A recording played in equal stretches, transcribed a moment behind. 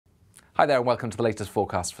Hi there and welcome to the latest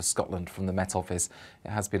forecast for Scotland from the Met Office. It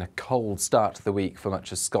has been a cold start to the week for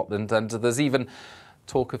much of Scotland, and there's even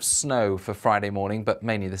talk of snow for Friday morning, but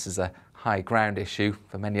mainly this is a high ground issue.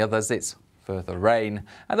 For many others it's further rain,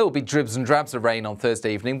 and there will be dribs and drabs of rain on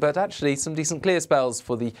Thursday evening, but actually some decent clear spells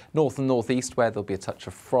for the north and northeast where there'll be a touch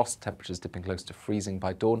of frost, temperatures dipping close to freezing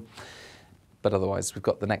by dawn. But otherwise we've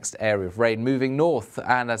got the next area of rain moving north,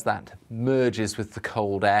 and as that merges with the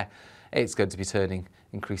cold air, it's going to be turning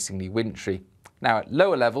increasingly wintry. Now at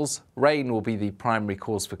lower levels, rain will be the primary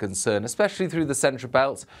cause for concern, especially through the central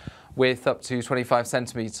belt, with up to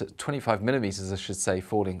 25 millimetres, I should say,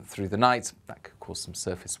 falling through the night. That could cause some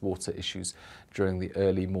surface water issues during the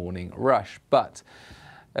early morning rush. But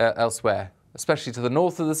elsewhere, especially to the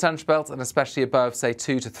north of the central belt and especially above, say,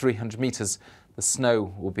 200 to 300 metres, the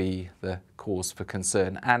snow will be the cause for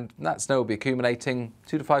concern, and that snow will be accumulating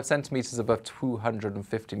 2 to 5 centimetres above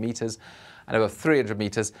 250 metres, and above 300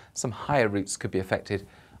 metres some higher routes could be affected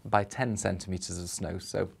by 10 centimetres of snow.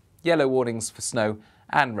 So yellow warnings for snow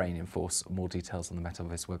and rain in force. More details on the Met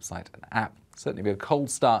Office website and app. Certainly be a cold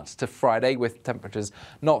start to Friday, with temperatures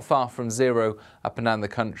not far from zero up and down the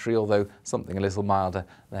country, although something a little milder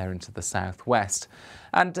there into the southwest.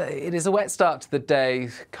 And it is a wet start to the day.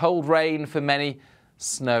 Cold rain for many,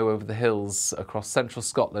 snow over the hills across central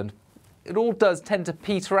Scotland. It all does tend to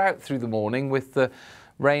peter out through the morning, with the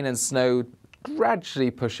rain and snow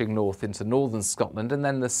gradually pushing north into northern Scotland, and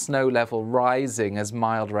then the snow level rising as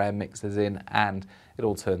milder air mixes in and it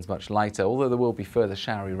all turns much lighter, although there will be further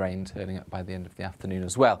showery rain turning up by the end of the afternoon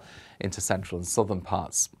as well into central and southern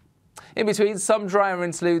parts. In between, some drier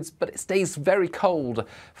interludes, but it stays very cold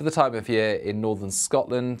for the time of year in northern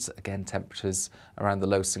Scotland. Again, temperatures around the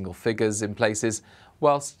low single figures in places,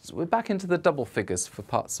 whilst we're back into the double figures for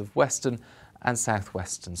parts of western and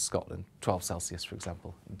southwestern Scotland, 12 Celsius, for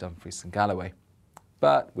example, in Dumfries and Galloway.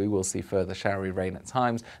 But we will see further showery rain at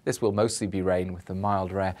times. This will mostly be rain, with the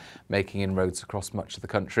milder air making inroads across much of the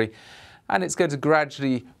country. And it's going to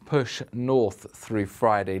gradually push north through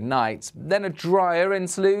Friday night. Then a drier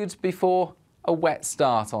interlude before a wet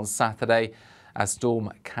start on Saturday as Storm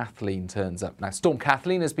Kathleen turns up. Now, Storm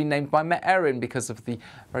Kathleen has been named by Met Erin because of the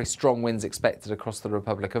very strong winds expected across the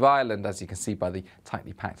Republic of Ireland, as you can see by the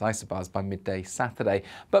tightly packed isobars by midday Saturday.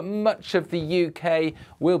 But much of the UK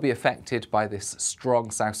will be affected by this strong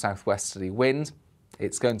south-southwesterly wind.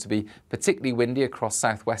 It's going to be particularly windy across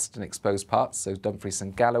southwestern exposed parts, so Dumfries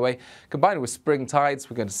and Galloway. Combined with spring tides,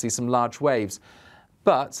 we're going to see some large waves.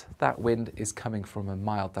 But that wind is coming from a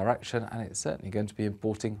mild direction, and it's certainly going to be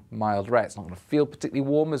importing mild air. It's not going to feel particularly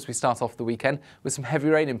warm as we start off the weekend, with some heavy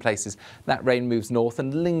rain in places. That rain moves north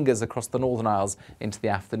and lingers across the Northern Isles into the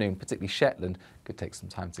afternoon, particularly Shetland. Could take some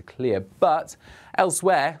time to clear. But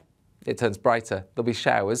elsewhere, it turns brighter. There'll be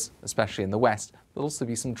showers, especially in the west. There'll also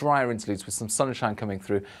be some drier interludes with some sunshine coming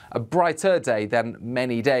through. A brighter day than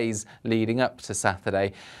many days leading up to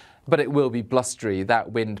Saturday. But it will be blustery,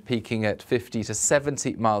 that wind peaking at 50 to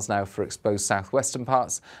 70 miles an hour for exposed southwestern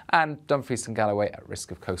parts, and Dumfries and Galloway at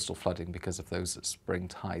risk of coastal flooding because of those spring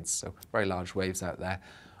tides. So very large waves out there.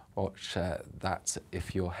 Watch that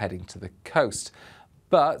if you're heading to the coast.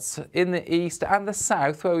 But in the east and the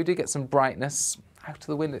south, where we do get some brightness, out of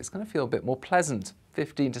the wind, it's going to feel a bit more pleasant,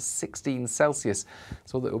 15 to 16 Celsius.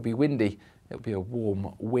 So although it will be windy, it will be a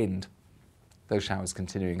warm wind. Those showers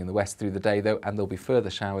continuing in the west through the day, though, and there'll be further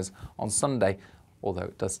showers on Sunday, although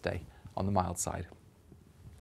it does stay on the mild side.